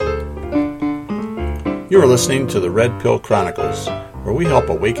You are listening to the Red Pill Chronicles, where we help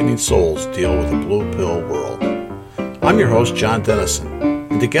awakening souls deal with a blue pill world. I'm your host, John Dennison,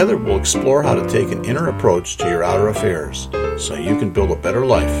 and together we'll explore how to take an inner approach to your outer affairs so you can build a better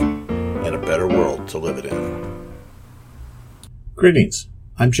life and a better world to live it in. Greetings,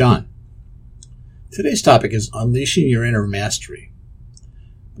 I'm John. Today's topic is Unleashing Your Inner Mastery.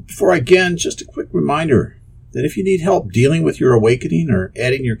 But before I begin, just a quick reminder that if you need help dealing with your awakening or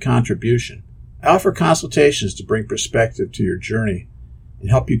adding your contribution, I offer consultations to bring perspective to your journey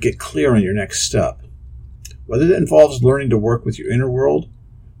and help you get clear on your next step. Whether that involves learning to work with your inner world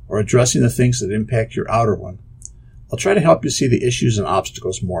or addressing the things that impact your outer one, I'll try to help you see the issues and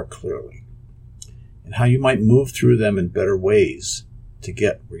obstacles more clearly and how you might move through them in better ways to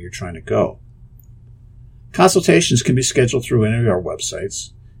get where you're trying to go. Consultations can be scheduled through any of our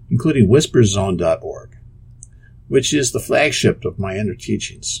websites, including whisperzone.org, which is the flagship of my inner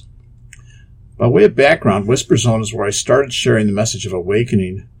teachings. By way of background, Whisper Zone is where I started sharing the message of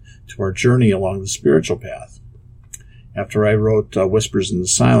awakening to our journey along the spiritual path. After I wrote Whispers in the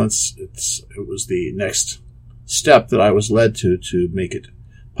Silence, it was the next step that I was led to make it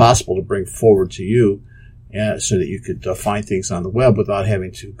possible to bring forward to you so that you could find things on the web without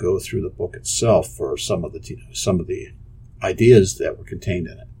having to go through the book itself for some of the ideas that were contained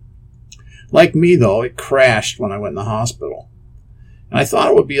in it. Like me, though, it crashed when I went in the hospital. And I thought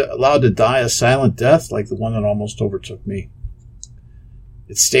it would be allowed to die a silent death like the one that almost overtook me.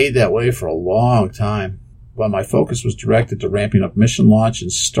 It stayed that way for a long time, while my focus was directed to ramping up mission launch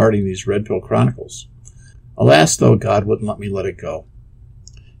and starting these Red Pill Chronicles. Alas, though, God wouldn't let me let it go.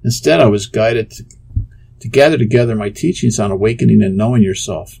 Instead, I was guided to gather together my teachings on awakening and knowing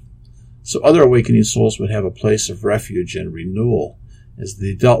yourself, so other awakening souls would have a place of refuge and renewal as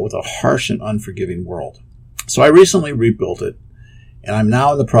they dealt with a harsh and unforgiving world. So I recently rebuilt it, and I'm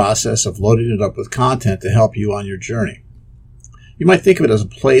now in the process of loading it up with content to help you on your journey. You might think of it as a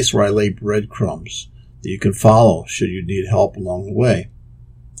place where I lay breadcrumbs that you can follow should you need help along the way.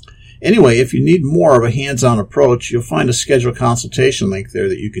 Anyway, if you need more of a hands-on approach, you'll find a scheduled consultation link there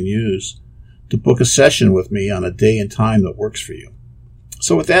that you can use to book a session with me on a day and time that works for you.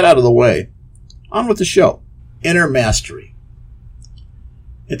 So with that out of the way, on with the show. Inner Mastery.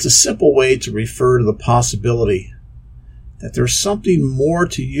 It's a simple way to refer to the possibility that there's something more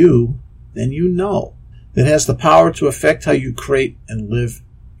to you than you know that has the power to affect how you create and live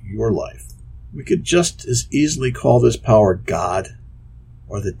your life. We could just as easily call this power God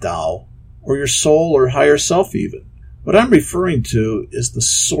or the Tao or your soul or higher self even. What I'm referring to is the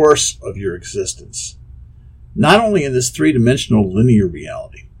source of your existence, not only in this three-dimensional linear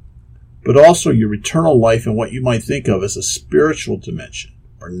reality, but also your eternal life in what you might think of as a spiritual dimension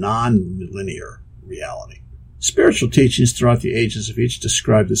or non-linear reality. Spiritual teachings throughout the ages have each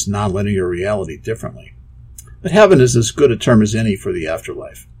described this non-linear reality differently. But heaven is as good a term as any for the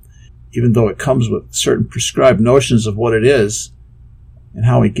afterlife, even though it comes with certain prescribed notions of what it is and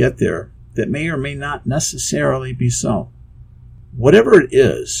how we get there that may or may not necessarily be so. Whatever it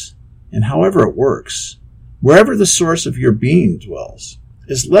is, and however it works, wherever the source of your being dwells,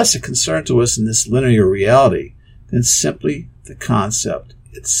 is less a concern to us in this linear reality than simply the concept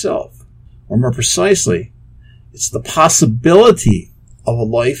itself. Or more precisely, it's the possibility of a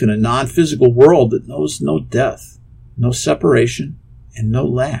life in a non-physical world that knows no death, no separation, and no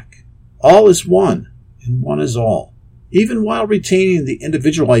lack. All is one, and one is all, even while retaining the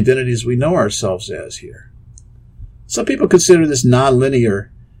individual identities we know ourselves as here. Some people consider this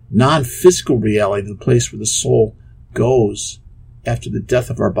non-linear, non-physical reality the place where the soul goes after the death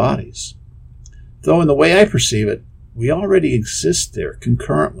of our bodies. Though in the way I perceive it, we already exist there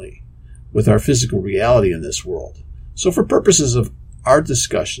concurrently with our physical reality in this world. So for purposes of our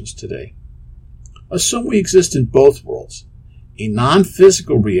discussions today, assume we exist in both worlds, a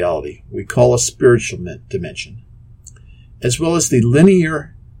non-physical reality we call a spiritual dimension, as well as the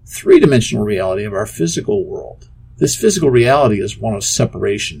linear three-dimensional reality of our physical world. This physical reality is one of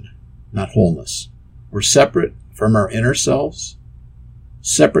separation, not wholeness. We're separate from our inner selves,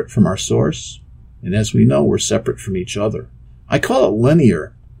 separate from our source, and as we know, we're separate from each other. I call it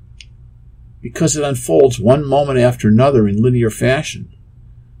linear because it unfolds one moment after another in linear fashion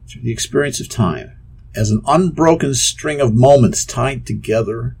through the experience of time as an unbroken string of moments tied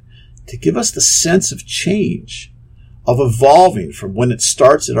together to give us the sense of change, of evolving from when it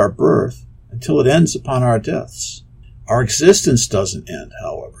starts at our birth until it ends upon our deaths. Our existence doesn't end,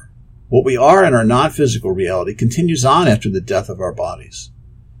 however. What we are in our non-physical reality continues on after the death of our bodies,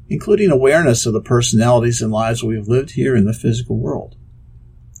 including awareness of the personalities and lives we've lived here in the physical world.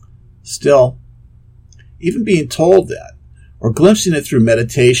 Still, even being told that, or glimpsing it through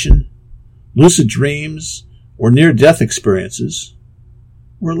meditation, lucid dreams, or near-death experiences,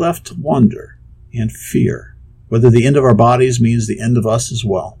 we're left to wonder and fear whether the end of our bodies means the end of us as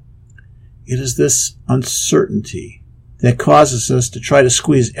well. It is this uncertainty that causes us to try to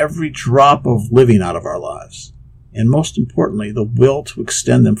squeeze every drop of living out of our lives, and most importantly, the will to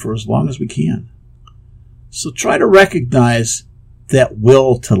extend them for as long as we can. So try to recognize that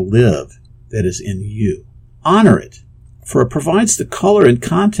will to live that is in you. Honor it, for it provides the color and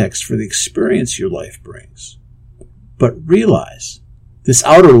context for the experience your life brings. But realize this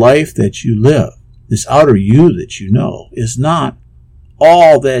outer life that you live, this outer you that you know, is not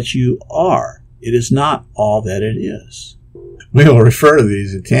all that you are. It is not all that it is. We will refer to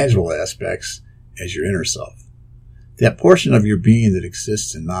these intangible aspects as your inner self, that portion of your being that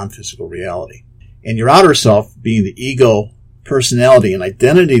exists in non-physical reality, and your outer self being the ego, personality, and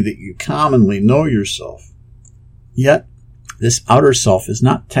identity that you commonly know yourself. Yet, this outer self is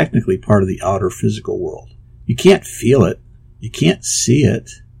not technically part of the outer physical world. You can't feel it, you can't see it,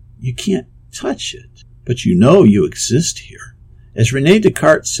 you can't touch it, but you know you exist here. As René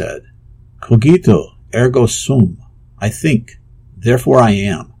Descartes said, cogito ergo sum, I think, therefore I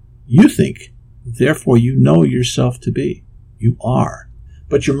am. You think, therefore you know yourself to be. You are.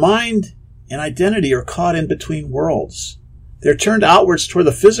 But your mind and identity are caught in between worlds. They're turned outwards toward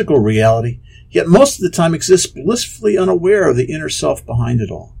the physical reality, yet most of the time exist blissfully unaware of the inner self behind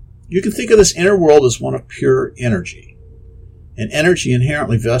it all. You can think of this inner world as one of pure energy, an energy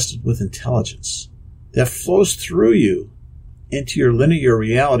inherently vested with intelligence that flows through you into your linear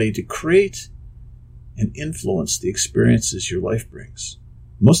reality to create and influence the experiences your life brings.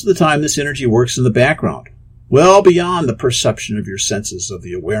 Most of the time, this energy works in the background, well beyond the perception of your senses of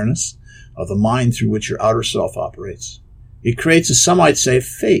the awareness of the mind through which your outer self operates. It creates, as some might say,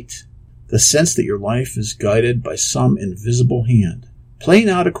 fate, the sense that your life is guided by some invisible hand, playing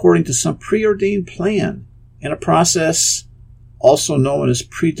out according to some preordained plan, in a process also known as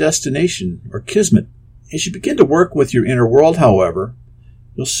predestination or kismet. As you begin to work with your inner world, however,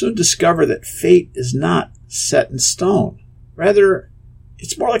 you'll soon discover that fate is not set in stone. Rather,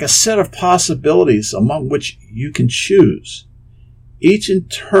 it's more like a set of possibilities among which you can choose, each in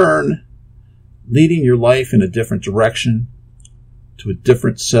turn leading your life in a different direction to a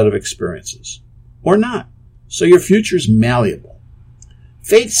different set of experiences, or not. So your future is malleable.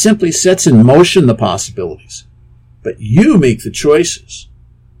 Fate simply sets in motion the possibilities, but you make the choices,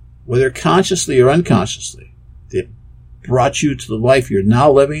 whether consciously or unconsciously, that brought you to the life you're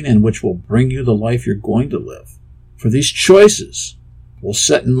now living and which will bring you the life you're going to live. For these choices will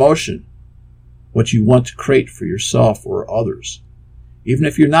set in motion what you want to create for yourself or others, even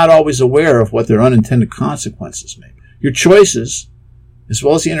if you're not always aware of what their unintended consequences may be. Your choices, as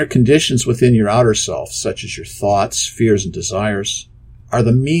well as the inner conditions within your outer self, such as your thoughts, fears, and desires, are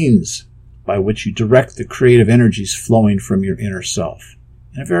the means by which you direct the creative energies flowing from your inner self.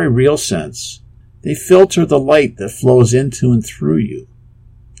 In a very real sense, they filter the light that flows into and through you,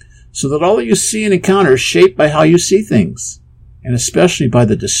 so that all that you see and encounter is shaped by how you see things, and especially by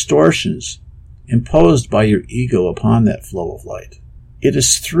the distortions imposed by your ego upon that flow of light. It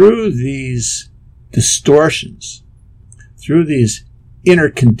is through these distortions, through these inner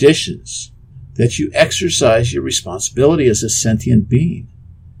conditions, that you exercise your responsibility as a sentient being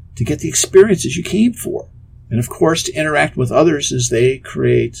to get the experiences you came for, and of course to interact with others as they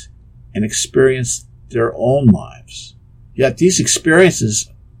create and experience their own lives. Yet these experiences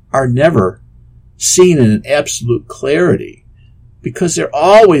are never seen in an absolute clarity because they're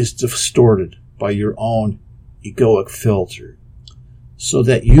always distorted by your own egoic filter, so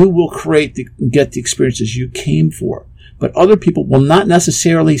that you will get the experiences you came for. But other people will not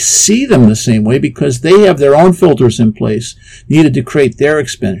necessarily see them the same way because they have their own filters in place needed to create their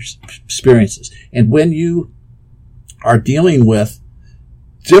experiences. And when you are dealing with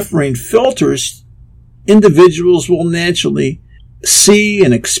differing filters, individuals will naturally see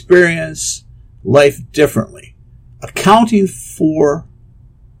and experience life differently, accounting for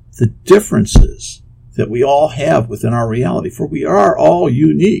the differences that we all have within our reality, for we are all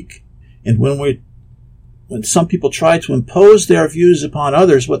unique. And when some people try to impose their views upon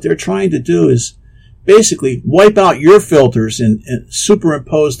others, what they're trying to do is basically wipe out your filters and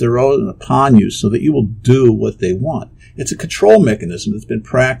superimpose their own upon you so that you will do what they want. It's a control mechanism that's been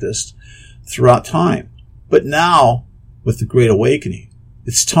practiced throughout time. But now, with the Great Awakening,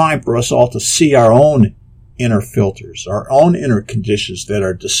 it's time for us all to see our own inner filters, our own inner conditions that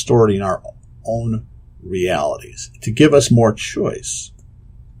are distorting our own realities, to give us more choice.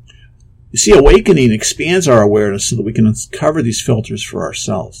 You see, awakening expands our awareness so that we can uncover these filters for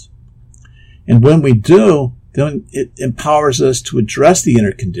ourselves. And when we do, then it empowers us to address the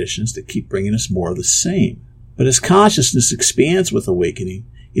inner conditions that keep bringing us more of the same. But as consciousness expands with awakening,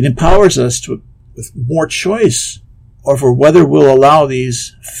 it empowers us with more choice over whether we'll allow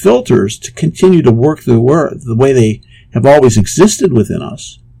these filters to continue to work the way they have always existed within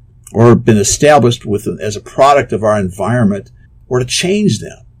us, or been established as a product of our environment, or to change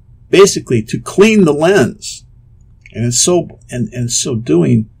them. Basically, to clean the lens, and in so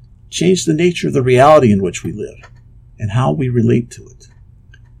doing, change the nature of the reality in which we live and how we relate to it.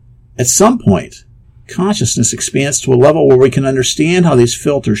 At some point, consciousness expands to a level where we can understand how these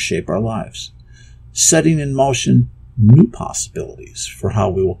filters shape our lives, setting in motion new possibilities for how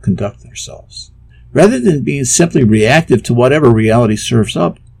we will conduct ourselves. Rather than being simply reactive to whatever reality serves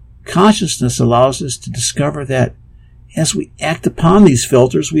up, consciousness allows us to discover that as we act upon these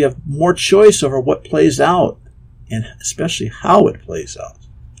filters, we have more choice over what plays out, and especially how it plays out.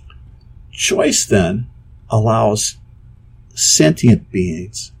 Choice, then, allows sentient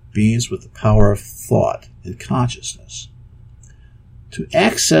beings with the power of thought and consciousness, to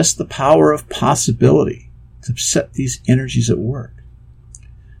access the power of possibility, to set these energies at work.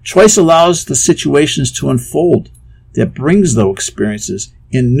 Choice allows the situations to unfold that brings those experiences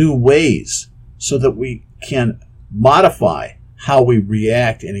in new ways, so that we can modify how we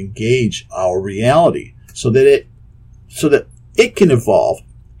react and engage our reality, so that it can evolve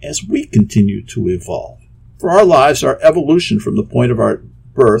as we continue to evolve. For our lives are evolution from the point of our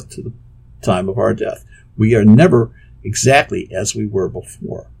birth to the time of our death. We are never exactly as we were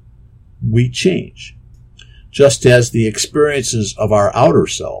before. We change. Just as the experiences of our outer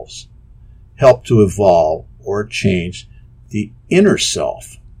selves help to evolve or change the inner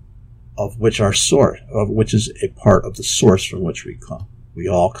self, of which is a part of the source from which we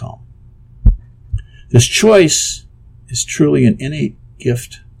all come. This choice is truly an innate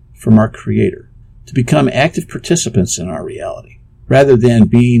gift from our Creator to become active participants in our reality, rather than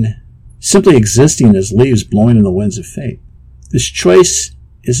being simply existing as leaves blowing in the winds of fate. This choice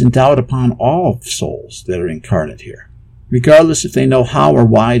is endowed upon all souls that are incarnate here, regardless if they know how or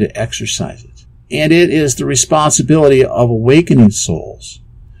why to exercise it. And it is the responsibility of awakening souls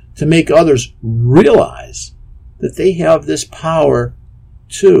to make others realize that they have this power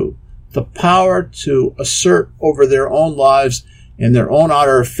too, the power to assert over their own lives and their own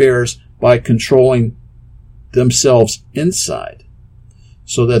outer affairs by controlling themselves inside,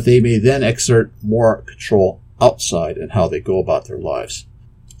 so that they may then exert more control outside in how they go about their lives.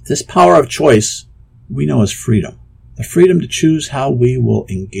 This power of choice we know as freedom. The freedom to choose how we will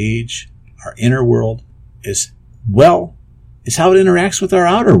engage our inner world as well as how it interacts with our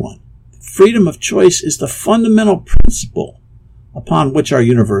outer one. Freedom of choice is the fundamental principle upon which our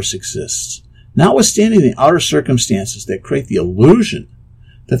universe exists, notwithstanding the outer circumstances that create the illusion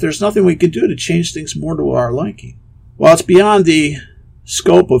that there's nothing we can do to change things more to our liking. While it's beyond the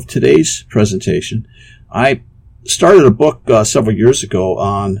scope of today's presentation, I started a book several years ago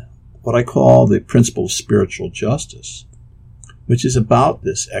on what I call the principle of spiritual justice, which is about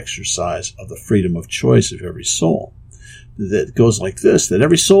this exercise of the freedom of choice of every soul. That goes like this, that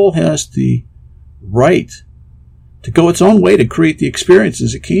every soul has the right to go its own way to create the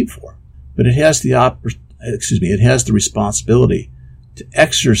experiences it came for, but it has the responsibility to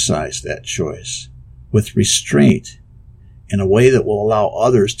exercise that choice with restraint in a way that will allow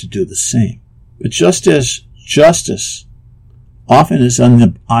others to do the same. But just as justice often is in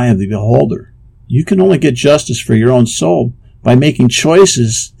the eye of the beholder, you can only get justice for your own soul by making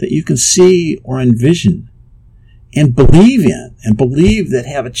choices that you can see or envision and believe in, and believe that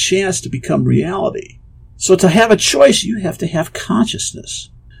have a chance to become reality. So to have a choice, you have to have consciousness,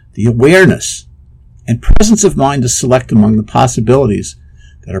 the awareness, and presence of mind to select among the possibilities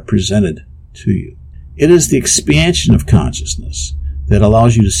that are presented to you. It is the expansion of consciousness that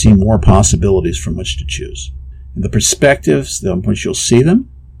allows you to see more possibilities from which to choose, and the perspectives on which you'll see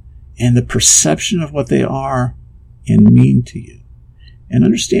them, and the perception of what they are and mean to you. And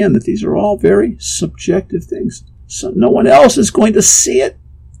understand that these are all very subjective things. So no one else is going to see it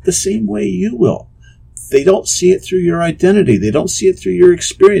the same way you will. They don't see it through your identity. They don't see it through your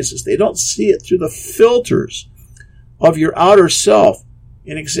experiences. They don't see it through the filters of your outer self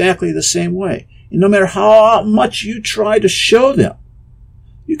in exactly the same way. And no matter how much you try to show them,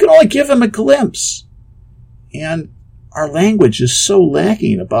 you can only give them a glimpse. And our language is so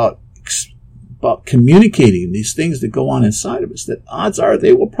lacking about communicating these things that go on inside of us that odds are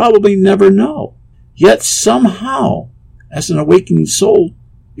they will probably never know. Yet somehow, as an awakening soul,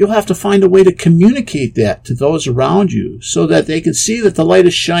 you'll have to find a way to communicate that to those around you so that they can see that the light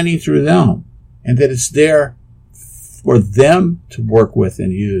is shining through them and that it's there for them to work with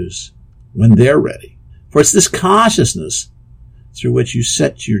and use when they're ready. For it's this consciousness through which you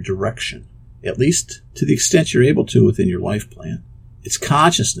set your direction, at least to the extent you're able to within your life plan. It's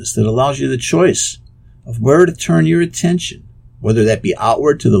consciousness that allows you the choice of where to turn your attention, whether that be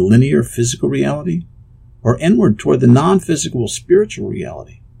outward to the linear physical reality or inward toward the non-physical spiritual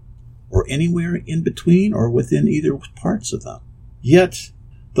reality, or anywhere in between or within either parts of them. Yet,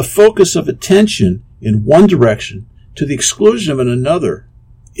 the focus of attention in one direction to the exclusion of another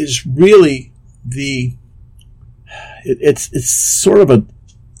is really it's sort of a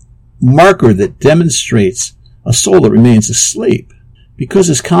marker that demonstrates a soul that remains asleep. Because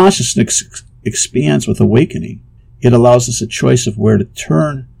as consciousness expands with awakening, it allows us a choice of where to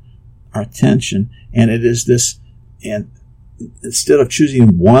turn our attention, and it is this, and instead of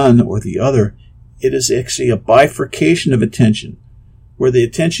choosing one or the other, it is actually a bifurcation of attention, where the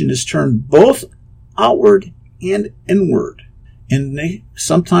attention is turned both outward and inward, and they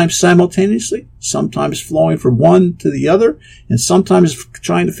sometimes simultaneously, sometimes flowing from one to the other, and sometimes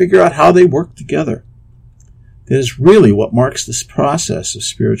trying to figure out how they work together. That is really what marks this process of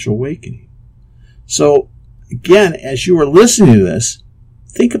spiritual awakening. So, again, as you are listening to this,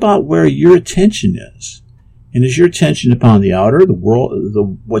 think about where your attention is. And is your attention upon the outer, the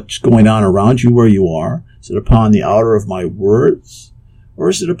world, what's going on around you where you are? Is it upon the outer of my words? Or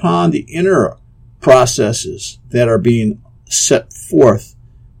is it upon the inner processes that are being set forth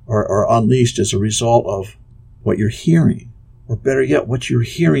or unleashed as a result of what you're hearing? Or better yet, what you're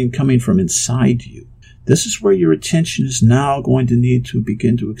hearing coming from inside you. This is where your attention is now going to need to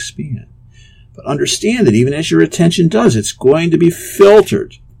begin to expand. But understand that even as your attention does, it's going to be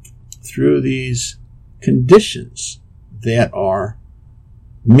filtered through these conditions that are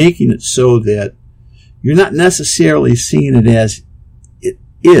making it so that you're not necessarily seeing it as it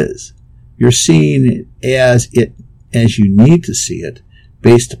is. You're seeing it as you need to see it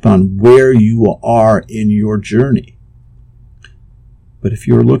based upon where you are in your journey. But if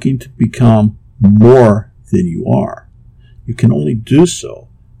you're looking to become more than you are, you can only do so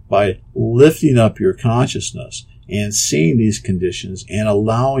by lifting up your consciousness and seeing these conditions and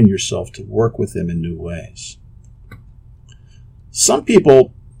allowing yourself to work with them in new ways. Some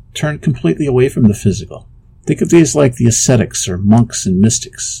people turn completely away from the physical. Think of these like the ascetics or monks and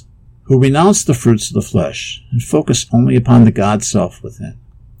mystics who renounce the fruits of the flesh and focus only upon the God self within.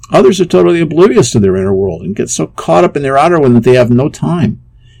 Others are totally oblivious to their inner world and get so caught up in their outer one that they have no time,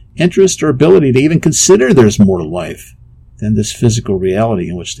 interest, or ability to even consider there's more to life than this physical reality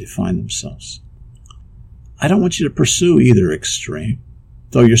in which they find themselves. I don't want you to pursue either extreme,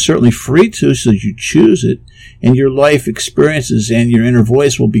 though you're certainly free to, so you choose it, and your life experiences and your inner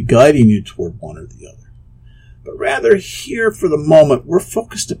voice will be guiding you toward one or the other. But rather, here for the moment, we're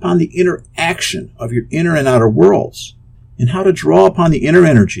focused upon the interaction of your inner and outer worlds, and how to draw upon the inner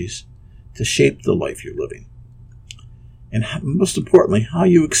energies to shape the life you're living. And most importantly, how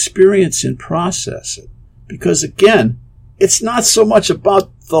you experience and process it. Because again, it's not so much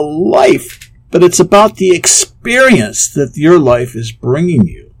about the life, but it's about the experience that your life is bringing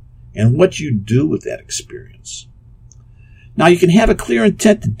you and what you do with that experience. Now, you can have a clear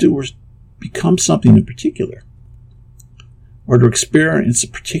intent to do or become something in particular, or to experience a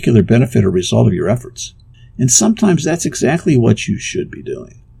particular benefit or result of your efforts. And sometimes that's exactly what you should be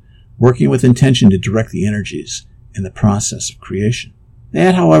doing, working with intention to direct the energies in the process of creation.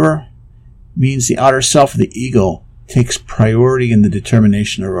 That, however, means the outer self of the ego takes priority in the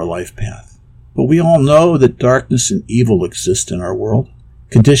determination of our life path. But we all know that darkness and evil exist in our world,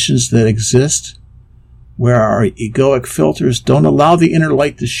 conditions that exist where our egoic filters don't allow the inner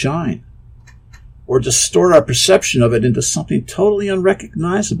light to shine, or distort our perception of it into something totally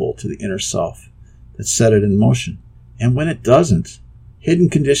unrecognizable to the inner self that set it in motion. And when it doesn't, hidden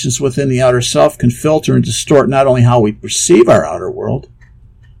conditions within the outer self can filter and distort not only how we perceive our outer world,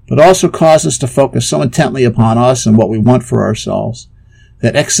 but also cause us to focus so intently upon us and what we want for ourselves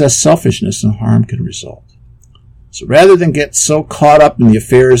that excess selfishness and harm can result. So rather than get so caught up in the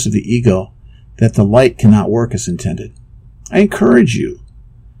affairs of the ego that the light cannot work as intended, I encourage you,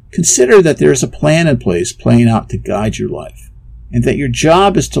 consider that there is a plan in place playing out to guide your life, and that your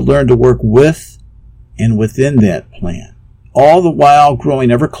job is to learn to work with and within that plan, all the while growing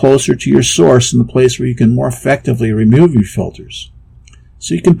ever closer to your source in the place where you can more effectively remove your filters,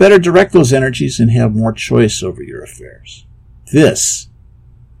 so you can better direct those energies and have more choice over your affairs. This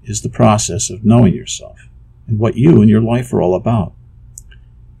is the process of knowing yourself and what you and your life are all about.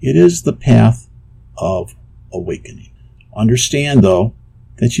 It is the path of awakening. Understand, though,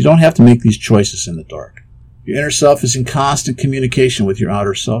 that you don't have to make these choices in the dark. Your inner self is in constant communication with your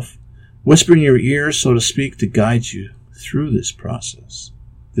outer self, whispering in your ears, so to speak, to guide you through this process.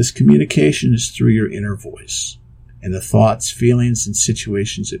 This communication is through your inner voice and the thoughts, feelings, and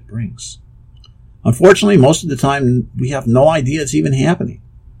situations it brings. Unfortunately, most of the time, we have no idea it's even happening.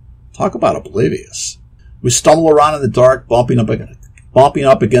 Talk about oblivious. We stumble around in the dark, bumping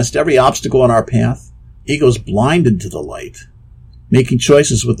up against every obstacle in our path. Ego's blinded to the light, making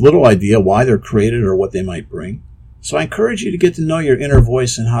choices with little idea why they're created or what they might bring. So I encourage you to get to know your inner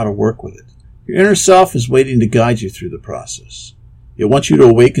voice and how to work with it. Your inner self is waiting to guide you through the process. It wants you to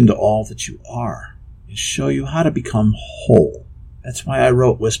awaken to all that you are and show you how to become whole. That's why I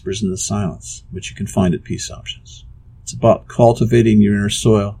wrote Whispers in the Silence, which you can find at Peace Options. It's about cultivating your inner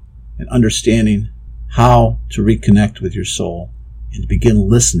soil and understanding how to reconnect with your soul and to begin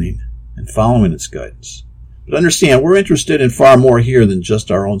listening and following its guidance. But understand, we're interested in far more here than just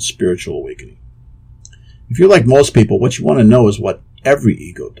our own spiritual awakening. If you're like most people, what you want to know is what every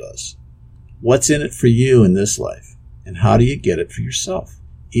ego does. What's in it for you in this life? And how do you get it for yourself?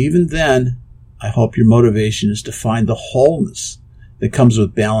 Even then, I hope your motivation is to find the wholeness that comes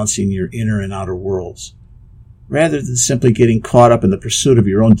with balancing your inner and outer worlds, rather than simply getting caught up in the pursuit of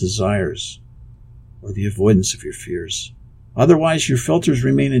your own desires or the avoidance of your fears. Otherwise, your filters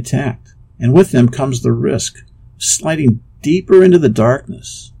remain intact, and with them comes the risk of sliding deeper into the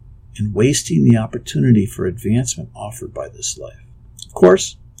darkness and wasting the opportunity for advancement offered by this life. Of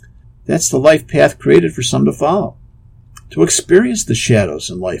course, that's the life path created for some to follow, to experience the shadows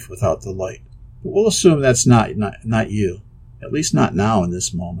in life without the light. But we'll assume that's not you, at least not now in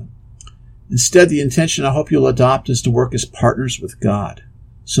this moment. Instead, the intention I hope you'll adopt is to work as partners with God,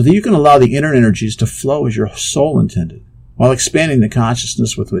 so that you can allow the inner energies to flow as your soul intended, while expanding the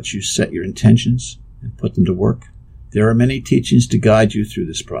consciousness with which you set your intentions and put them to work. There are many teachings to guide you through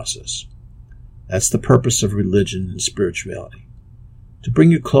this process. That's the purpose of religion and spirituality, to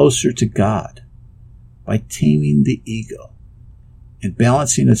bring you closer to God by taming the ego and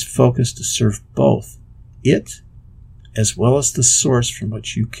balancing its focus to serve both it as well as the source from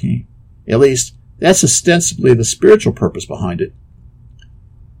which you came. At least, that's ostensibly the spiritual purpose behind it,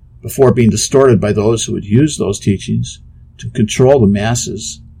 before being distorted by those who would use those teachings to control the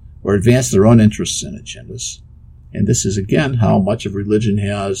masses or advance their own interests and agendas. And this is, again, how much of religion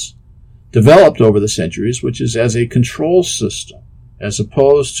has developed over the centuries, which is as a control system, as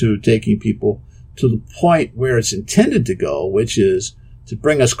opposed to taking people to the point where it's intended to go, which is to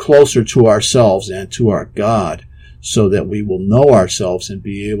bring us closer to ourselves and to our God, so that we will know ourselves and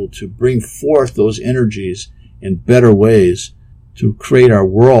be able to bring forth those energies in better ways to create our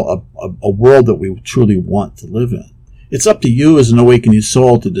world, a world that we truly want to live in. It's up to you as an awakening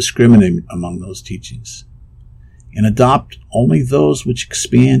soul to discriminate among those teachings and adopt only those which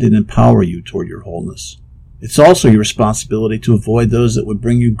expand and empower you toward your wholeness. It's also your responsibility to avoid those that would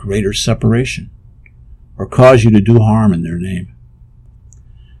bring you greater separation or cause you to do harm in their name.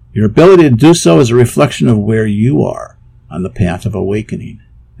 Your ability to do so is a reflection of where you are on the path of awakening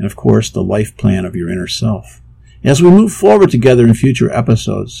and, of course, the life plan of your inner self. As we move forward together in future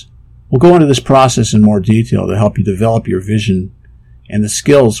episodes, we'll go into this process in more detail to help you develop your vision and the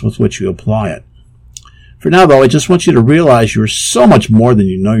skills with which you apply it. For now, though, I just want you to realize you're so much more than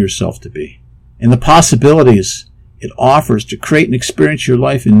you know yourself to be, and the possibilities it offers to create and experience your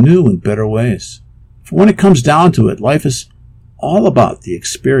life in new and better ways. For when it comes down to it, life is all about the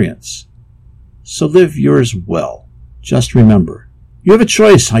experience. So live yours well. Just remember, you have a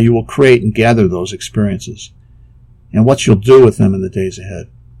choice how you will create and gather those experiences and what you'll do with them in the days ahead.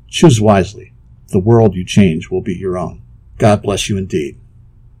 Choose wisely. The world you change will be your own. God bless you indeed.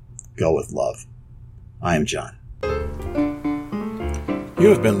 Go with love. I am John. You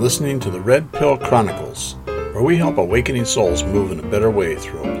have been listening to the Red Pill Chronicles, where we help awakening souls move in a better way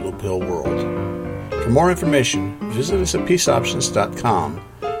through a blue pill world. For more information, visit us at peaceoptions.com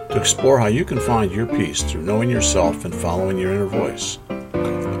to explore how you can find your peace through knowing yourself and following your inner voice.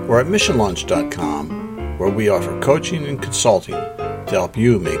 Or at missionlaunch.com, where we offer coaching and consulting to help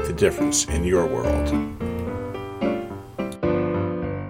you make the difference in your world.